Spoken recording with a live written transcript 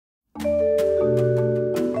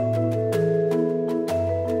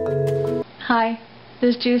Hi,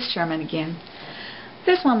 this is Juice Sherman again.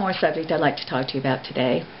 There's one more subject I'd like to talk to you about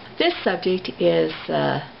today. This subject is,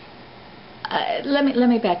 let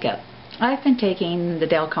me back up. I've been taking the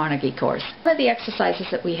Dale Carnegie course. One of the exercises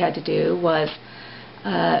that we had to do was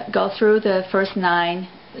go through the first 9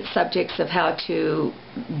 subjects of how to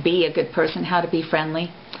be a good person, how to be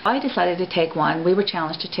friendly. I decided to take one. We were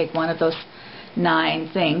challenged to take one of those 9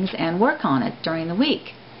 things and work on it during the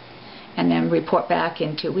week and then report back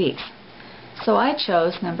in 2 weeks. So I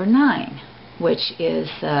chose number 9, which is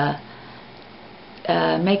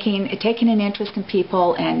taking an interest in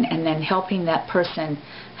people and then helping that person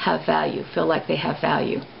have value, feel like they have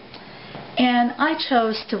value. And I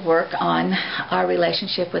chose to work on our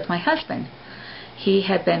relationship with my husband. He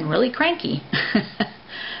had been really cranky.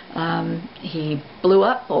 He blew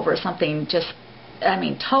up over something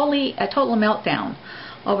a total meltdown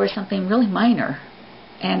over something really minor.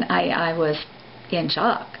 And I was in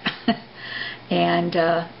shock. And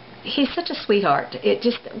he's such a sweetheart. It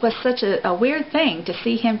just was such a weird thing to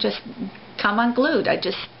see him just come unglued. I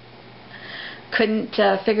just couldn't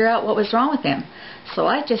figure out what was wrong with him. So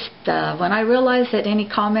I just, when I realized that any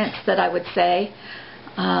comments that I would say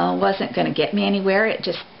wasn't going to get me anywhere,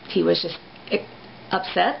 he was just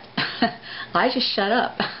upset, I just shut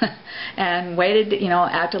up and waited,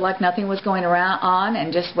 acted like nothing was going on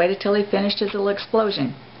and just waited till he finished his little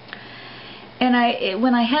explosion. And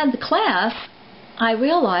when I had the class, I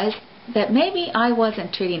realized that maybe I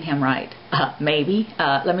wasn't treating him right. Let me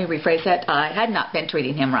rephrase that. I had not been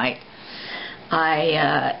treating him right.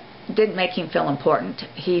 I didn't make him feel important.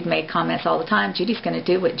 He made comments all the time. Judy's going to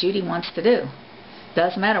do what Judy wants to do.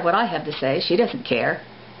 Doesn't matter what I have to say. She doesn't care.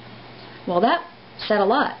 Well, that said a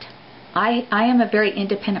lot. I am a very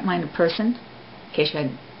independent-minded person, in case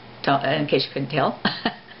you couldn't tell.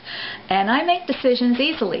 And I make decisions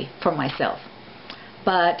easily for myself.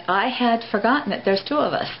 But I had forgotten that there's 2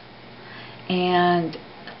 of us. And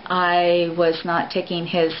I was not taking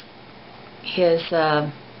his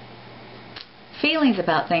feelings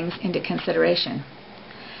about things into consideration.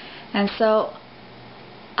 And so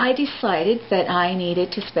I decided that I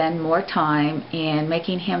needed to spend more time in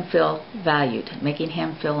making him feel valued, making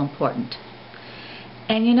him feel important.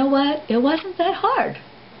 And you know what? It wasn't that hard.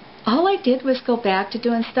 All I did was go back to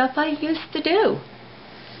doing stuff I used to do.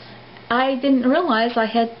 I didn't realize I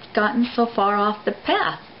had gotten so far off the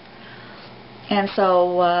path. And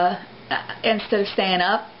so instead of staying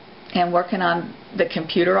up and working on the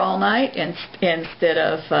computer all night, instead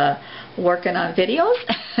of working on videos,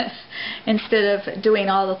 instead of doing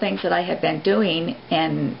all the things that I had been doing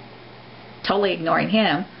and totally ignoring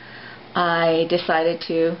him, I decided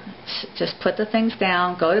to just put the things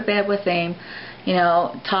down, go to bed with him,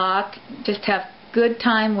 talk, just have good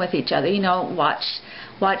time with each other,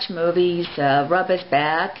 watch movies, rub his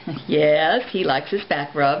back. Yes, he likes his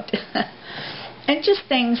back rubbed. And just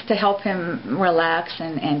things to help him relax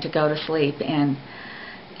and to go to sleep. And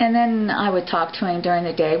then I would talk to him during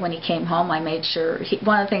the day. When he came home, I made sure,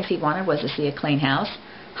 one of the things he wanted was to see a clean house.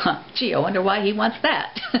 Gee, I wonder why he wants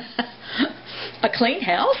that. A clean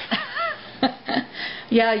house?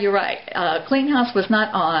 Yeah, you're right. A clean house was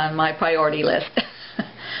not on my priority list.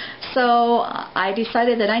 So I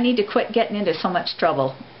decided that I need to quit getting into so much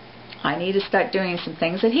trouble. I need to start doing some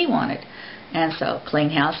things that he wanted. And so clean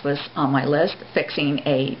house was on my list, fixing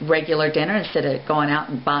a regular dinner instead of going out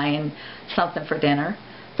and buying something for dinner.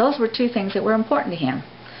 Those were 2 things that were important to him.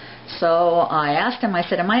 So I asked him, I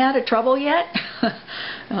said, am I out of trouble yet?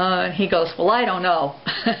 He goes, well, I don't know.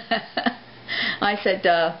 I said,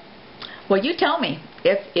 well, you tell me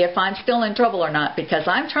if I'm still in trouble or not, because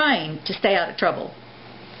I'm trying to stay out of trouble.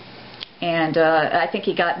 And I think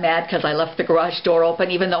he got mad because I left the garage door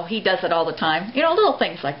open, even though he does it all the time. Little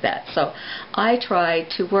things like that. So I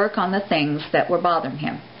tried to work on the things that were bothering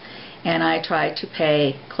him. And I tried to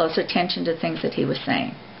pay close attention to things that he was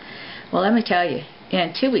saying. Well, let me tell you,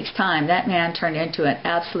 in 2 weeks' time, that man turned into an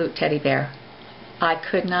absolute teddy bear. I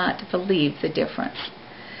could not believe the difference.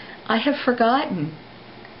 I have forgotten.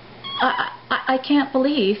 I can't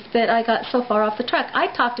believe that I got so far off the track. I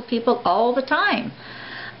talk to people all the time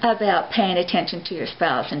about paying attention to your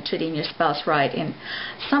spouse and treating your spouse right, and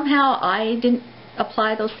somehow I didn't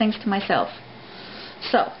apply those things to myself.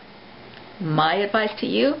 So my advice to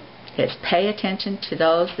you is pay attention to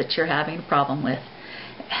those that you're having a problem with.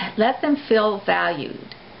 Let them feel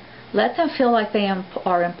valued. Let them feel like they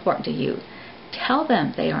are important to you. Tell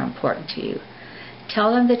them they are important to you.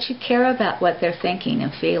 Tell them that you care about what they're thinking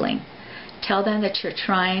and feeling. Tell them that you're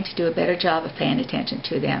trying to do a better job of paying attention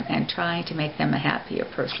to them and trying to make them a happier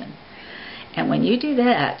person. And when you do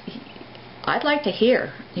that, I'd like to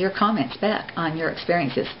hear your comments back on your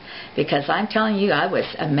experiences, because I'm telling you, I was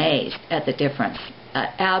amazed at the difference. An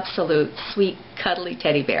absolute sweet, cuddly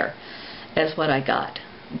teddy bear is what I got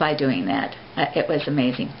by doing that. It was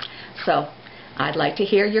amazing. So I'd like to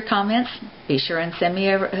hear your comments. Be sure and send me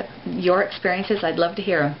your experiences. I'd love to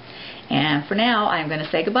hear them. And for now, I'm going to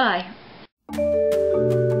say goodbye.